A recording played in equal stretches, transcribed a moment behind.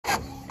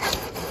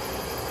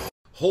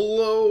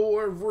Hello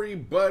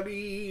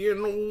everybody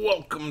and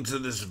welcome to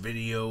this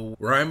video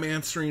where I'm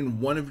answering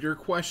one of your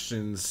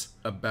questions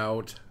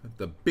about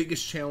the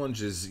biggest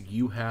challenges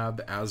you have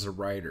as a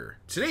writer.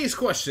 Today's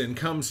question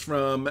comes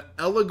from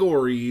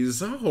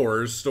Allegory's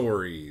Horror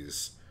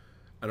Stories.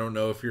 I don't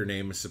know if your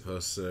name is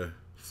supposed to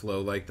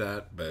flow like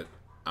that, but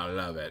I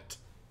love it.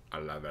 I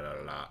love it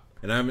a lot.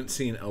 And I haven't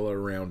seen Ella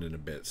around in a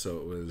bit, so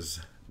it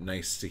was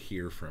nice to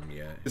hear from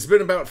you. It's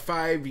been about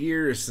 5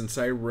 years since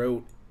I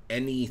wrote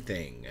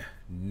anything.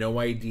 No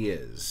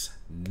ideas,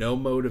 no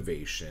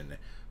motivation,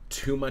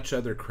 too much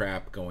other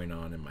crap going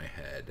on in my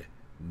head.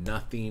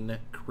 Nothing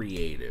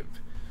creative.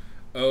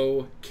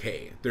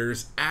 Okay,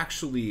 there's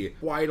actually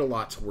quite a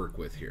lot to work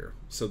with here,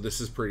 so this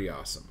is pretty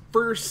awesome.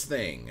 First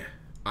thing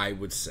I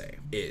would say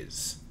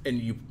is, and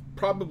you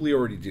probably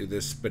already do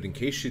this, but in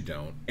case you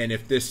don't, and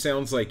if this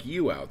sounds like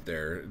you out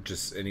there,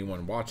 just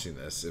anyone watching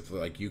this, if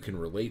like you can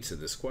relate to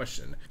this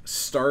question,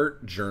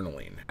 start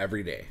journaling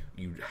every day.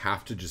 You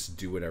have to just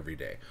do it every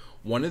day.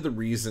 One of the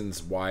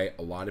reasons why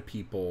a lot of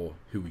people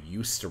who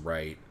used to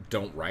write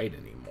don't write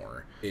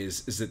anymore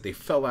is that they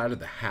fell out of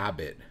the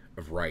habit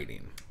of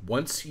writing.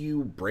 Once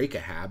you break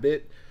a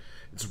habit,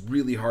 it's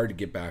really hard to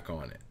get back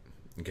on it.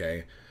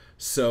 Okay?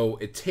 So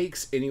it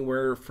takes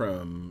anywhere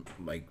from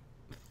like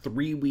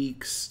 3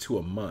 weeks to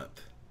a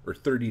month or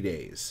 30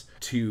 days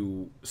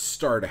to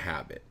start a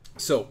habit.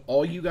 So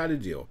all you got to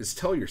do is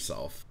tell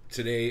yourself,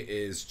 today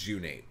is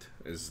June 8th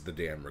is the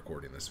day I'm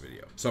recording this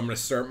video. So I'm going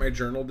to start my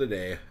journal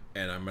today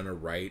and I'm going to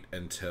write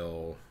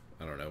until,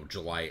 I don't know,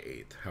 July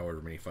 8th,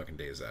 however many fucking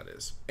days that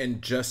is.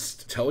 And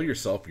just tell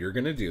yourself you're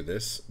going to do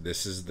this.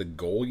 This is the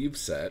goal you've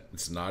set.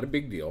 It's not a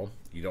big deal.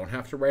 You don't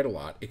have to write a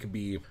lot. It could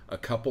be a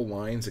couple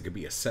lines. It could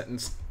be a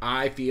sentence.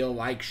 I feel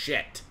like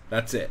shit.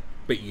 That's it.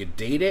 But you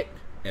date it,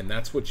 and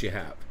that's what you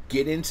have.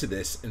 Get into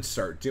this and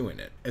start doing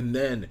it. And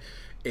then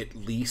at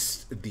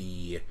least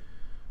the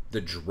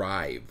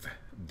drive,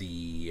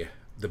 the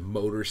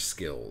motor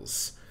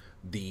skills,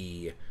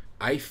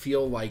 I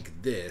feel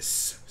like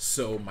this,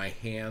 so my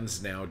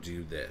hands now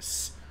do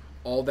this.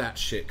 All that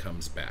shit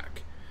comes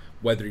back.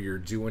 Whether you're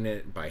doing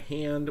it by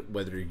hand,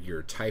 whether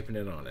you're typing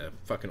it on a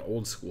fucking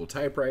old school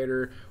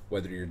typewriter,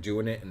 whether you're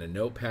doing it in a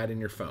notepad in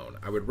your phone.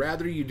 I would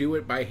rather you do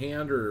it by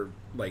hand or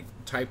like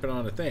type it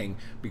on a thing,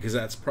 because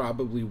that's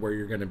probably where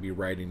you're going to be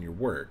writing your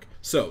work.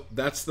 So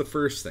that's the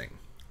first thing.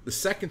 The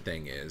second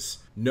thing is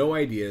no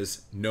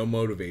ideas, no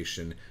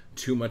motivation,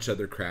 too much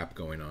other crap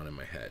going on in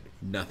my head.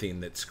 Nothing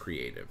that's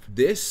creative.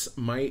 This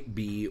might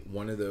be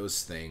one of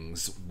those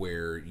things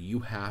where you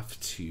have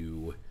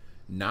to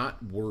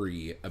not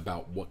worry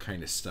about what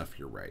kind of stuff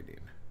you're writing,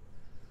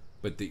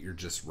 but that you're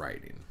just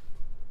writing.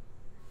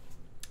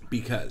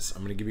 Because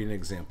I'm going to give you an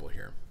example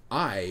here.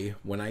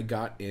 When I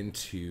got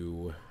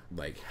into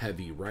like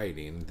heavy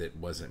writing that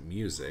wasn't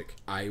music,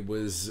 I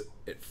was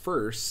at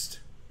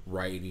first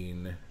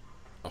writing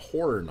a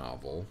horror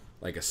novel,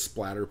 like a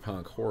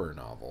splatterpunk horror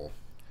novel,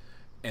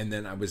 and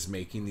then I was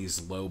making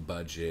these low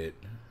budget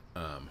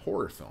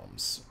horror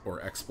films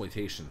or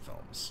exploitation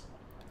films,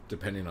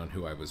 depending on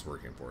who I was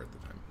working for at the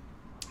time.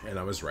 And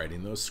I was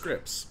writing those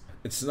scripts.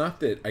 It's not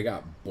that I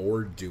got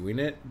bored doing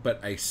it,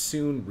 but I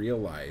soon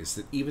realized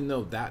that even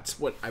though that's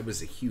what I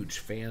was a huge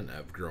fan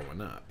of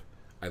growing up,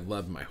 I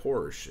loved my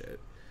horror shit.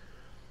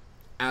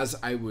 As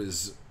I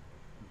was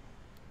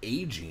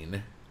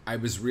aging, I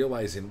was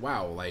realizing,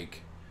 wow,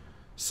 like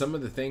some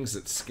of the things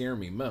that scare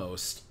me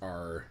most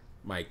are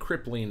my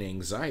crippling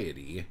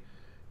anxiety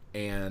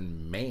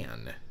and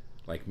mankind.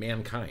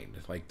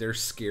 Like they're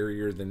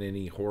scarier than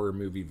any horror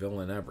movie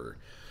villain ever.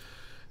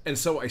 And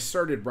so I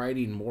started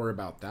writing more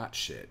about that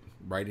shit,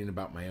 writing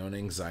about my own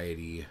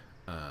anxiety,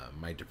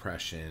 my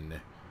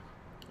depression,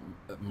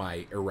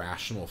 my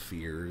irrational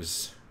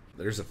fears.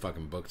 There's a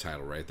fucking book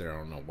title right there. I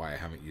don't know why I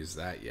haven't used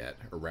that yet.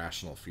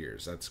 Irrational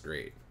fears. That's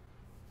great.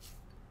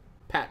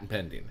 Patent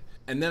pending.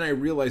 And then I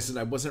realized that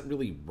I wasn't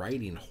really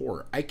writing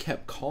horror. I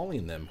kept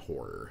calling them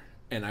horror.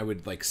 And I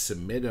would like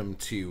submit them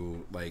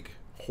to like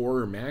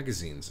horror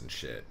magazines and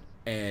shit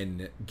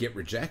and get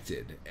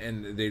rejected.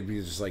 And they'd be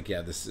just like,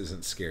 yeah, this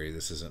isn't scary.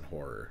 This isn't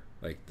horror.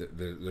 Like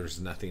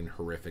there's nothing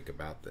horrific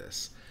about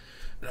this.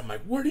 And I'm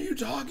like, what are you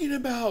talking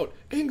about?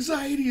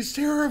 Anxiety is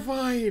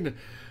terrifying.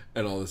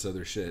 And all this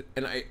other shit.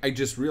 And I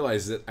just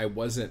realized that I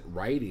wasn't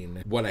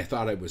writing what I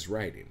thought I was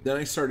writing. Then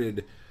I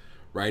started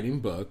writing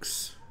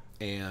books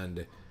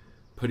and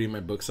putting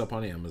my books up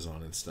on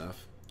Amazon and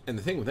stuff. And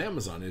the thing with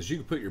Amazon is you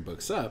can put your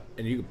books up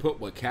and you can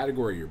put what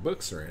category your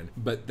books are in.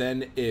 But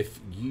then if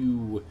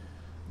you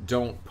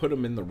don't put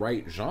them in the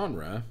right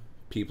genre,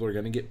 people are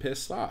going to get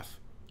pissed off.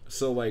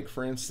 So like,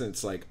 for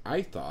instance, like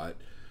I thought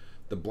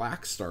the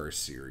Black Star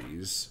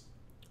series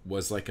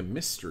was like a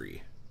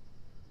mystery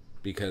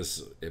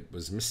because it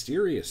was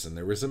mysterious and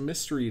there was a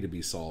mystery to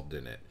be solved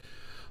in it.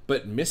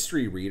 But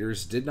mystery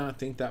readers did not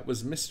think that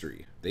was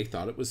mystery. They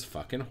thought it was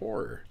fucking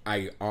horror.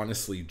 I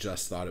honestly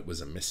just thought it was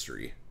a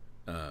mystery.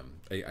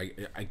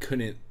 I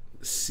couldn't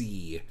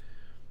see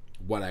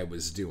what I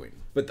was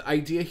doing. But the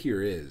idea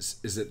here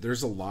is that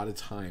there's a lot of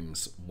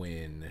times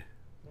when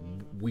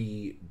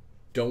we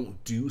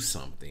don't do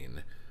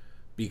something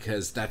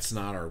because that's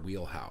not our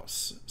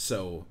wheelhouse.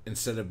 So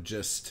instead of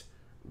just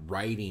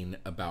writing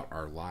about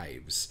our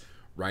lives,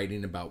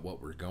 writing about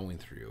what we're going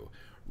through,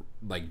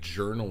 like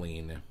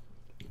journaling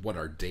what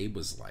our day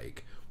was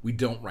like, we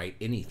don't write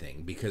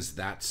anything because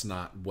that's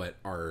not what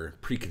our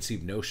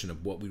preconceived notion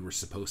of what we were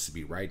supposed to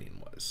be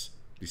writing was.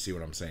 You see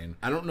what I'm saying?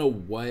 I don't know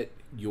what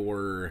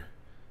your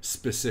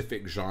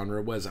specific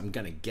genre was. I'm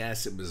gonna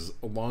guess it was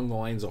along the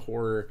lines of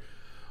horror,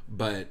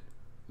 but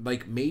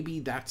like maybe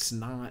that's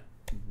not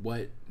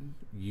what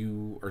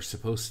you are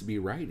supposed to be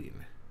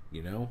writing,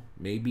 you know?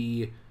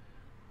 Maybe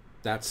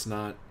that's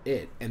not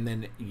it. And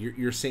then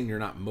you're saying you're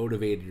not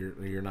motivated,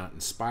 you're not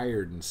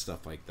inspired and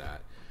stuff like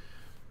that.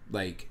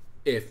 Like,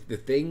 if the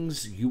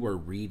things you are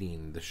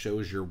reading, the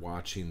shows you're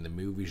watching, the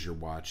movies you're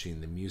watching,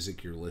 the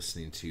music you're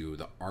listening to,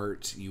 the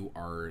art you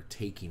are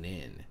taking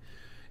in,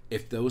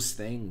 if those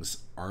things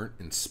aren't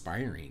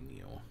inspiring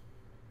you,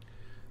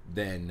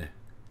 then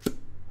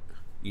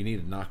you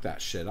need to knock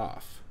that shit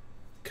off.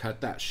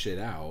 Cut that shit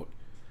out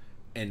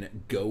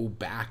and go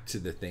back to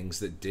the things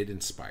that did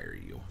inspire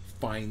you.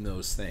 Find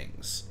those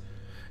things.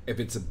 If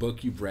it's a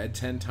book you've read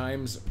 10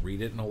 times,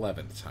 read it an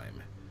 11th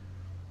time.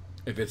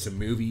 If it's a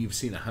movie you've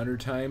seen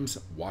 100 times,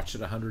 watch it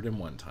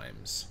 101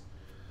 times.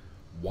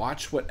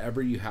 Watch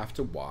whatever you have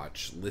to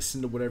watch,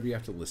 listen to whatever you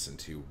have to listen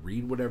to,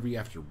 read whatever you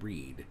have to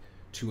read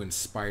to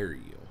inspire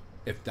you,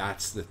 if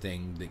that's the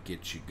thing that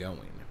gets you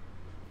going.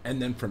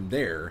 And then from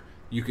there,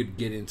 you could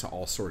get into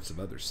all sorts of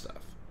other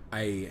stuff.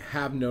 I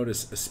have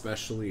noticed,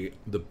 especially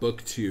the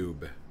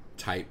BookTube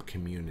type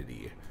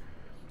community,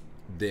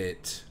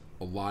 that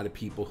a lot of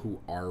people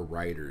who are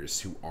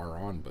writers who are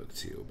on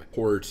BookTube,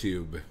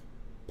 HorrorTube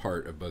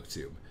part of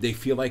BookTube, they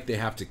feel like they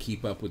have to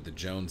keep up with the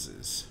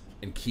Joneses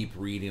and keep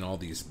reading all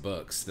these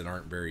books that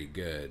aren't very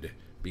good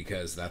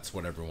because that's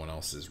what everyone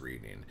else is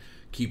reading.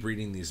 Keep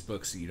reading these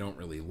books that you don't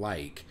really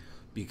like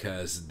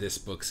because this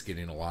book's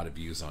getting a lot of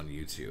views on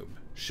YouTube.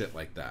 Shit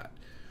like that.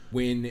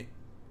 When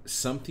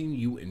something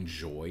you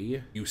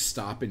enjoy, you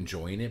stop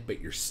enjoying it, but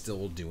you're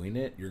still doing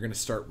it, you're going to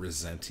start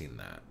resenting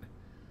that.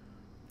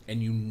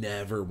 And you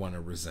never want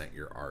to resent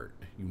your art.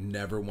 You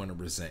never want to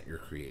resent your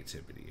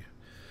creativity.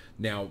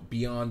 Now,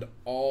 beyond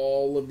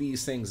all of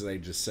these things that I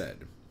just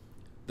said,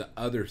 the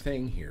other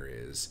thing here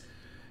is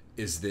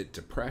that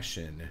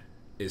depression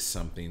is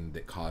something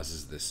that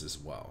causes this as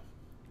well.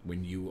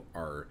 When you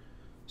are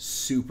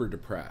super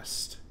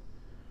depressed,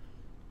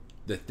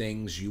 the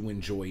things you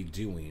enjoy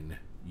doing,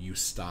 you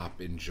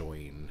stop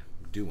enjoying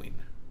doing.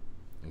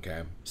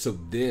 Okay? So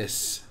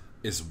this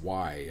is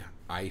why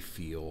I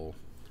feel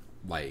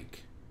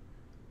like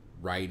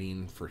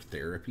writing for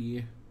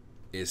therapy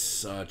is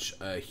such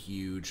a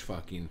huge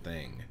fucking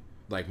thing.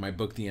 Like my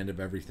book, The End of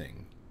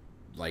Everything.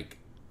 Like,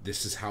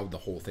 this is how the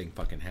whole thing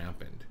fucking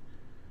happened.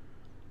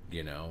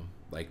 You know?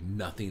 Like,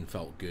 nothing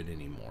felt good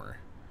anymore.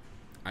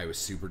 I was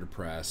super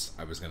depressed.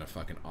 I was gonna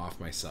fucking off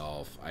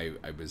myself. I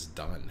was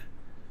done.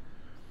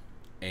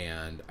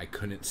 And I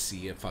couldn't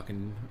see a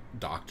fucking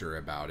doctor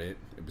about it.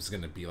 It was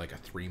gonna be like a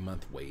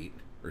 3-month wait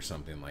or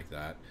something like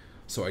that.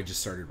 So I just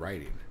started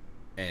writing.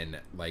 And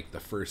like the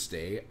first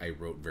day, I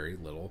wrote very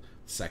little.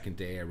 Second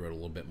day, I wrote a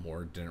little bit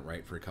more. Didn't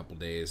write for a couple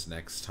days.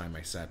 Next time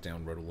I sat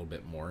down, wrote a little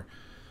bit more.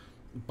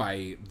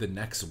 By the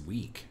next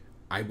week,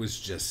 I was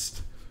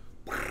just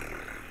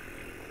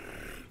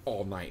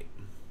all night,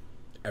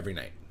 every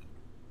night.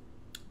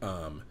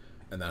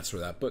 And that's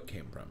where that book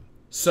came from.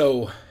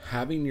 So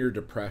having your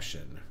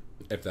depression,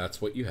 if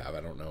that's what you have, I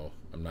don't know.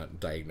 I'm not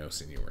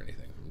diagnosing you or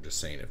anything. I'm just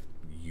saying if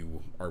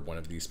you are one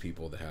of these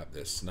people that have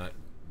this, not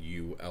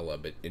you, Ella,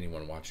 but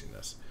anyone watching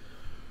this.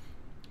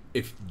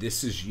 If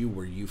this is you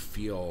where you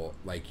feel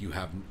like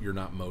you're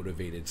not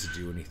motivated to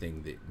do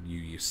anything that you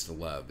used to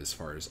love as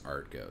far as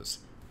art goes,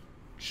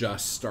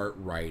 just start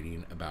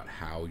writing about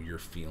how you're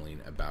feeling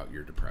about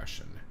your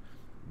depression.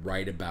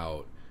 Write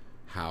about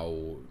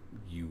how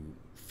you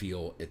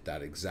feel at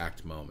that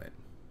exact moment.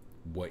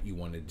 What you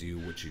want to do,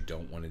 what you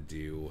don't want to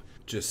do,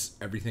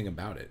 just everything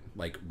about it.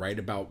 Like, write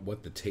about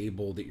what the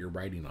table that you're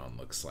writing on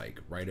looks like.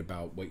 Write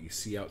about what you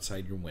see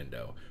outside your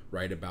window.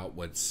 Write about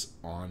what's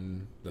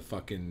on the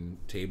fucking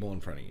table in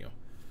front of you.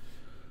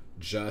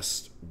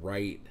 Just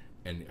write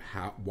and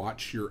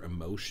watch your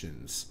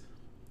emotions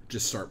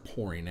just start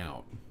pouring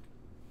out.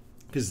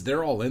 Because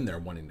they're all in there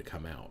wanting to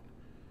come out.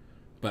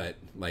 But,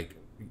 like,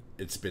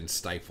 it's been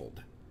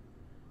stifled.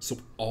 So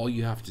all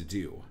you have to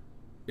do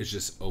is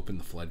just open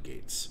the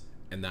floodgates.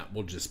 And that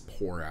will just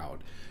pour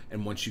out.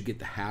 And once you get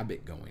the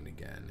habit going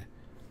again,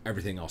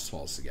 everything else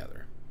falls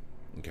together.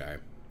 Okay?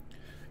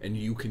 And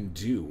you can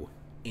do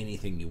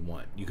anything you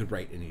want. You could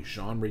write any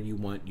genre you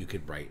want. You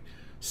could write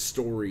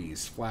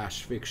stories,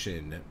 flash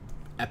fiction,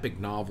 epic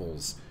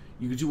novels.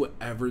 You could do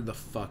whatever the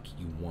fuck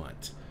you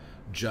want.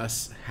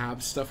 Just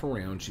have stuff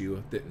around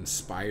you that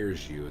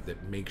inspires you,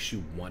 that makes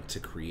you want to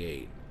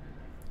create.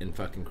 And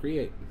fucking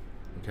create.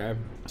 Okay,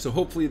 so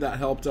hopefully that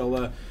helped,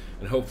 Ella,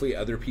 and hopefully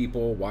other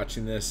people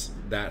watching this,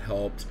 that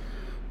helped.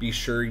 Be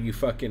sure you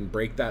fucking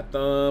break that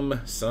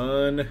thumb,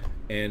 son,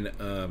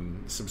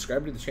 and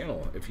subscribe to the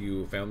channel if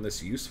you found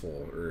this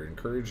useful or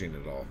encouraging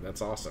at all.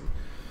 That's awesome.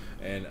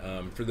 And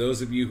for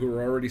those of you who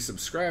are already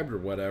subscribed or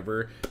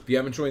whatever, if you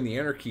haven't joined the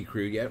Anarchy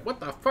Crew yet, what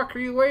the fuck are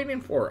you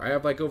waiting for? I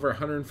have like over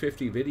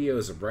 150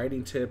 videos of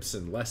writing tips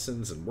and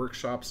lessons and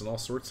workshops and all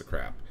sorts of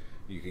crap.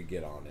 You could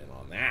get on in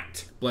on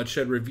that.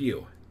 Bloodshed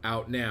Review,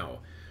 out now.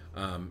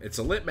 It's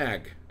a lit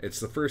mag. It's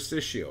the first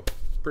issue.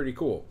 Pretty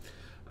cool.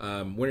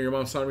 Winning Your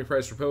Mom's Sodomy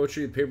Prize for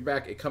Poetry, the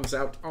paperback, it comes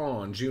out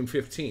on June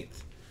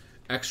 15th.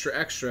 Extra,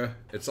 extra,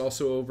 it's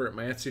also over at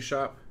my Etsy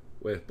shop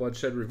with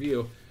Bloodshed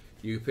Review.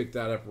 You can pick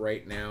that up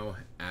right now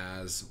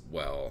as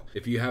well.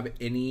 If you have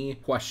any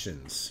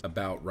questions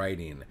about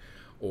writing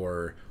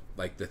or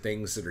like the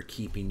things that are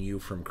keeping you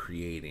from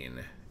creating,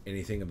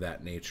 anything of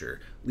that nature,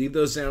 leave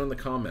those down in the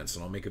comments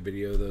and I'll make a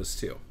video of those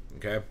too.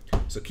 Okay?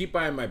 So keep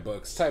buying my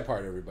books. Type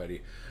hard,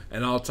 everybody.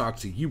 And I'll talk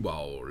to you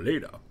all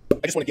later.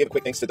 I just want to give a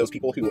quick thanks to those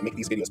people who make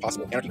these videos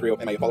possible. Anarchy Crew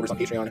and my followers on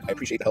Patreon. I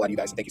appreciate the hell out of you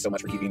guys. Thank you so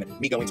much for keeping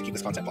me going to keep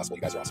this content possible.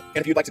 You guys are awesome. And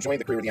if you'd like to join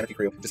the crew or the Anarchy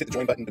Crew, just hit the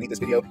join button beneath this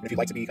video. And if you'd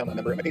like to become a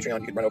member of my Patreon,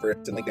 you can run over to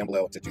the link down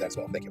below to do that as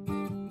well. Thank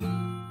you.